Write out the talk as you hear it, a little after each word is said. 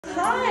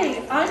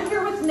Hi, I'm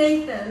here with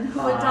Nathan,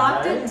 who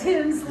adopted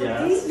Tinsley.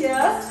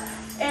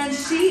 Yes. And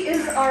she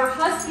is our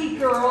Husky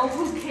girl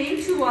who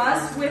came to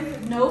us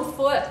with no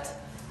foot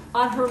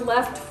on her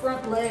left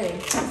front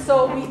leg.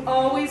 So we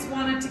always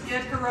wanted to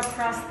get her a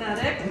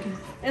prosthetic.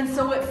 And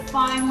so it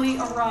finally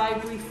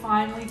arrived. We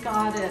finally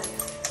got it.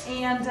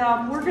 And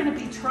we're going to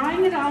be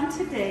trying it on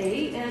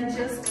today and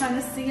just kind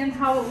of seeing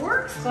how it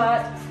works.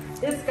 But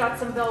it's got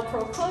some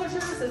Velcro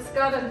closures. It's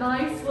got a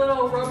nice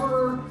little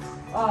rubber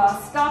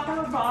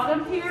stopper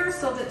bottom here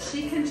so that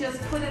she can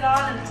just put it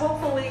on and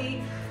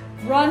hopefully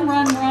run.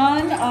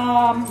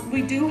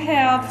 We do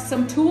have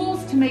some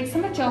tools to make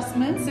some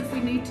adjustments if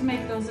we need to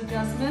make those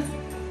adjustments,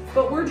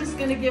 but we're just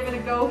going to give it a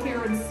go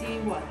here and see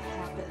what